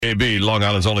AB, Long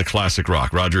Island's only classic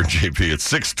rock. Roger and JP. It's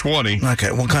 6:20.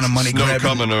 Okay, what kind of money Snow grabbing?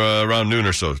 coming around noon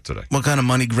or so today. What kind of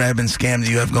money grabbing scam do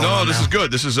you have going on? No, this now? is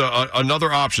good. This is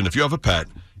another option. If you have a pet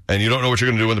and you don't know what you're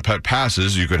going to do when the pet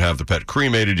passes, you could have the pet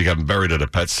cremated. You can have them buried at a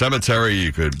pet cemetery.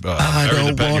 You could bury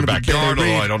the pet in your backyard,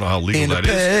 although I don't know how legal that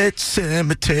is. In a pet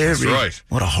cemetery. That's right.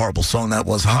 What a horrible song that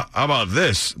was, huh? How about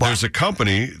this? Wow. There's a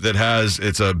company that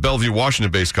it's a Bellevue,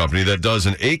 Washington-based company that does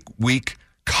an 8-week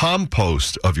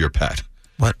compost of your pet.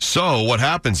 What? So what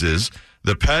happens is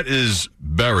the pet is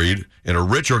buried in a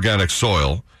rich organic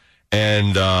soil,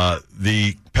 and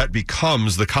the pet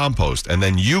becomes the compost, and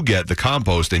then you get the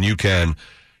compost, and you can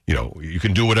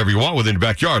do whatever you want within your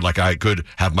backyard. Like I could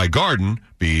have my garden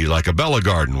be like a Bella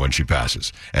garden when she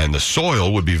passes, and the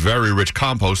soil would be very rich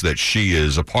compost that she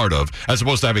is a part of, as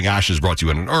opposed to having ashes brought to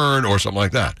you in an urn or something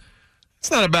like that.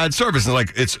 It's not a bad service.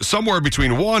 And it's somewhere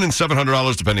between $100 and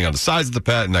 $700, depending on the size of the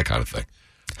pet and that kind of thing.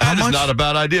 That is not a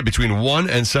bad idea. Between $100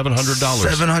 and $700.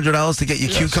 $700 to get your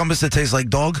cucumbers that taste like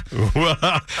dog?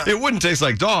 Well, it wouldn't taste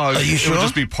like dog. Are you sure? It would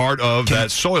just be part of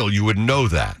that soil. You would know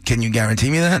that. Can you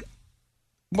guarantee me that?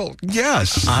 Well,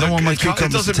 yes. I don't want my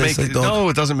cucumbers to taste like dog. No,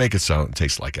 it doesn't make it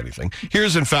taste like anything.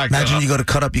 Here's, in fact... Imagine you go to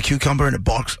cut up your cucumber and it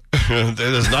barks.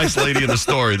 There's a nice lady in the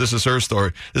story. This is her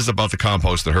story. This is about the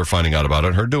compost and her finding out about it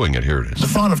and her doing it. Here it is. The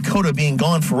thought of Coda being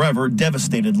gone forever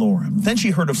devastated Laura. Then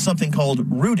she heard of something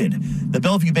called Rooted. The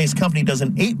Bellevue-based company does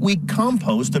an 8-week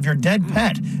compost of your dead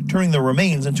pet, turning the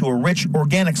remains into a rich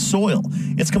organic soil.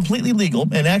 It's completely legal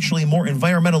and actually more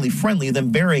environmentally friendly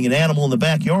than burying an animal in the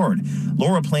backyard.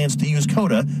 Laura plans to use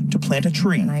Coda to plant a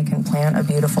tree. And I can plant a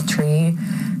beautiful tree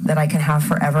that I can have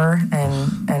forever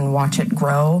and watch it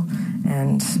grow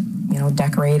and,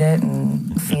 decorate it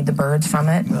and feed the birds from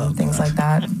it and things like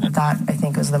that. That, I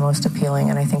think, is the most appealing,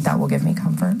 and I think that will give me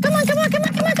comfort. Come on, come on, come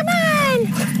on, come on, come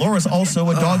on! Laura's also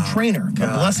a dog trainer, a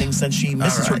blessing since she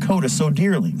misses her Coda so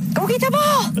dearly. Go get the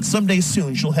ball! But someday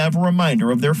soon she'll have a reminder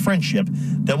of their friendship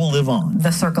that will live on.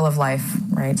 The circle of life,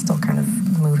 right? Still kind of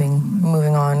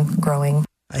moving on, growing.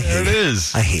 There it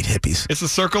is. I hate hippies. It's a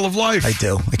circle of life. I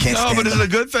do. I can't stand No, but it's them. a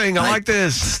good thing. I like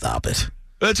this. Stop it.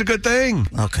 It's a good thing.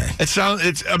 Okay.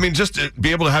 Just to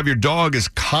be able to have your dog as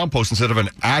compost instead of an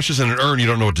ashes in an urn you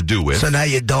don't know what to do with. So now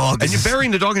your dog And you're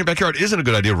burying the dog in your backyard isn't a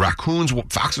good idea. Raccoons,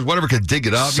 foxes, whatever could dig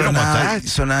it up. You don't want that.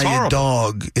 So now your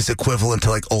dog is equivalent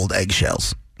to like old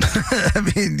eggshells.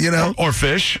 I mean, Or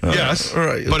fish, yes. All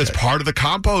right, But it's part of the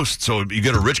compost. So you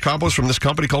get a rich compost from this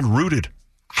company called Rooted.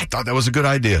 I thought that was a good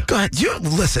idea. Go ahead.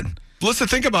 Listen,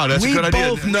 think about it. That's a good idea.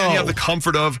 both And know. you have the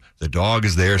comfort of the dog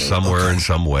is there somewhere in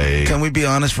some way. Can we be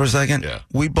honest for a second? Yeah.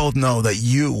 We both know that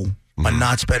you are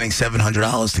not spending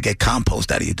 $700 to get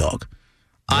compost out of your dog.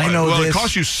 I know this. this. It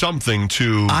costs you something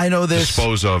to I know this.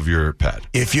 dispose of your pet.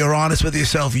 If you're honest with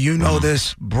yourself, you know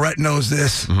this. Brett knows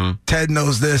this. Ted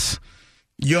knows this.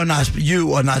 You are not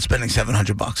spending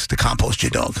 $700 to compost your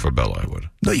dog. For Bella, I would.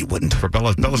 No, you wouldn't. For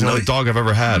Bella's the only dog I've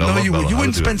ever had. I love you Bella. You I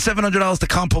wouldn't would spend $700 to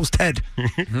compost Ted.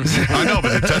 I know,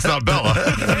 but that's not Bella.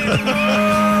 Let's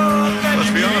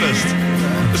be honest.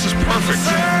 This is perfect.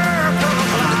 I'm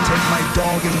going to take my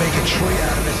dog and make a tree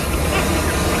out of it.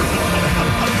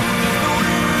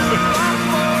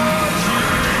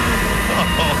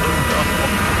 Oh, no.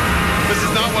 This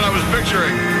is not what I was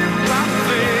picturing.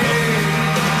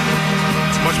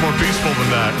 It's much more peaceful than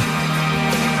that.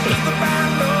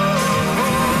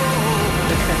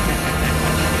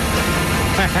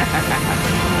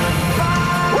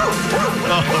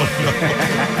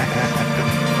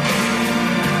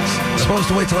 Supposed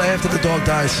to wait till after the dog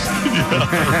dies.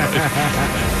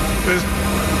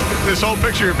 This whole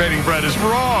picture you're painting, Brett, is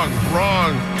wrong.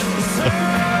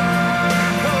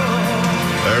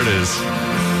 There it is.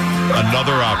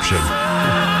 Another option.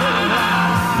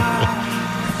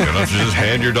 You don't have to just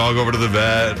hand your dog over to the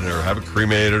vet or have it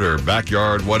cremated or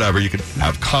backyard, whatever. You can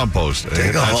have compost.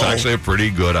 That's actually a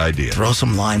pretty good idea. Throw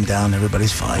some lime down.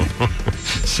 Everybody's fine.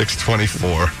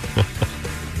 624.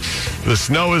 The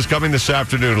snow is coming this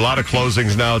afternoon. A lot of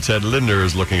closings now. Ted Linder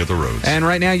is looking at the roads. And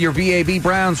right now, your BAB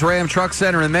Browns Ram Truck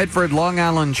Center in Medford, Long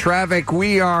Island traffic.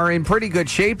 We are in pretty good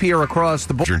shape here across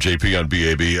the board. JP on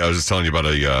BAB. I was just telling you about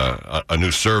a new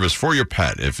service for your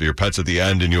pet. If your pet's at the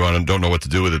end and you don't know what to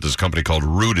do with it, there's a company called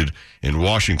Rooted in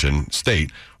Washington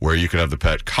State where you can have the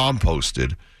pet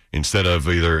composted instead of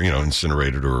either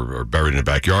incinerated or buried in a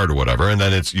backyard or whatever. And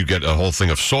then you get a whole thing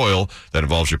of soil that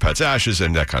involves your pet's ashes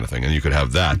and that kind of thing. And you could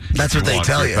have that. That's what they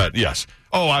tell you. Pet. Yes.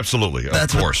 Oh, absolutely.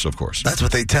 Of course. That's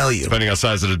what they tell you. Depending on the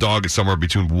size of the dog, it's somewhere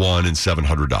between $100 and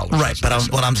 $700. Right,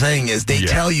 but what I'm saying is they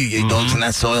tell you your dog's in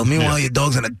that soil. Meanwhile, your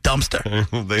dog's in a dumpster.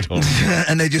 They don't.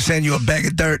 And they just send you a bag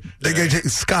of dirt. They get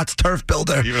Scott's turf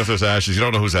builder. Even if there's ashes, you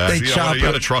don't know whose ashes. You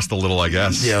got to trust a little, I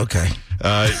guess. Yeah, okay.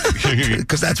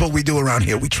 Because that's what we do around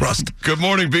here. We trust. Good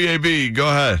morning, BAB. Go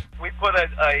ahead. We put a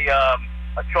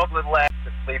chocolate lab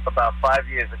to sleep about 5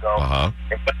 years ago. Uh-huh.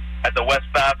 At the West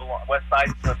Side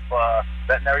of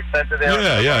Veterinary Center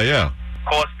there. Yeah.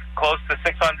 Cost close to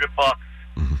 $600,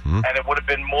 and it would have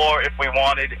been more if we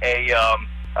wanted a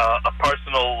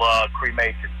personal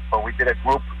cremation. But we did a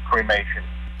group cremation.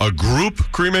 A group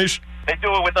cremation? They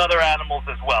do it with other animals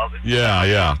as well.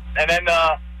 Yeah. And then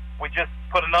we just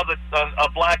put a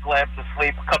black lamb to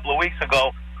sleep a couple of weeks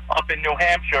ago up in New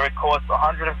Hampshire. It cost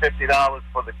 $150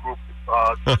 for the group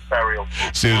burial.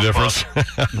 See the difference?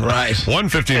 Right.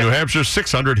 $150 in New Hampshire,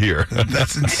 $600 here.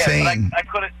 That's insane.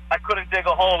 Yeah, I couldn't dig a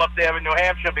hole up there in New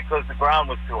Hampshire because the ground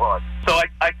was too hard. So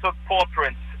I took paw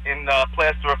prints in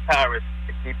plaster of Paris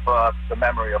to keep the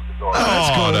memory of the dog.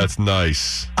 That's cool. That's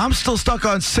nice. I'm still stuck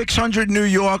on 600 New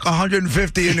York,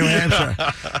 150 in New Hampshire.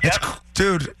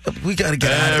 Dude, we got to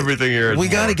get out of here. Everything here. We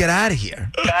got to get out of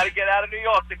here. Got to get out of New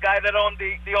York. The guy that owned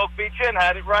the Oak Beach Inn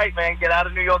had it right, man. Get out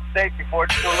of New York State before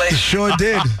it's too late. Sure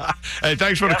did. Hey,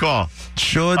 thanks for the call.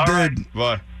 Sure All did. right.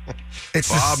 Bye. It's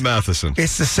Bob Matheson.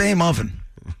 It's the same oven.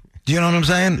 Do you know what I'm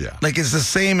saying? Yeah. Like it's the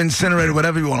same incinerator,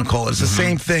 whatever you want to call it. It's the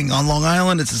same thing. On Long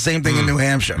Island, it's the same thing in New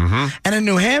Hampshire. And in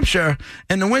New Hampshire,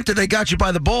 in the winter, they got you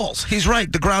by the balls. He's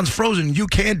right. The ground's frozen. You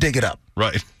can't dig it up.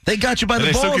 Right. They got you by the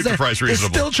they balls. still keep the price They're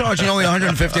reasonable. still charging you only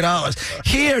 $150.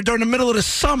 Here, during the middle of the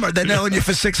summer, they're nailing you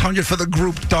for $600 for the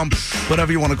group dump,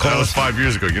 whatever you want to call That it. was 5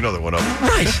 years ago. You know that went up.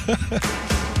 Right.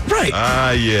 Right.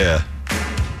 Yeah.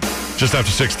 Just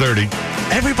after 6:30.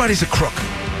 Everybody's a crook.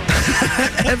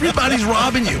 Everybody's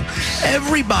robbing you.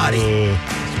 Everybody.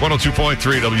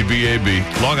 102.3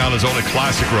 WBAB. Long Island's only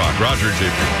classic rock. Roger and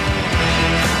JP.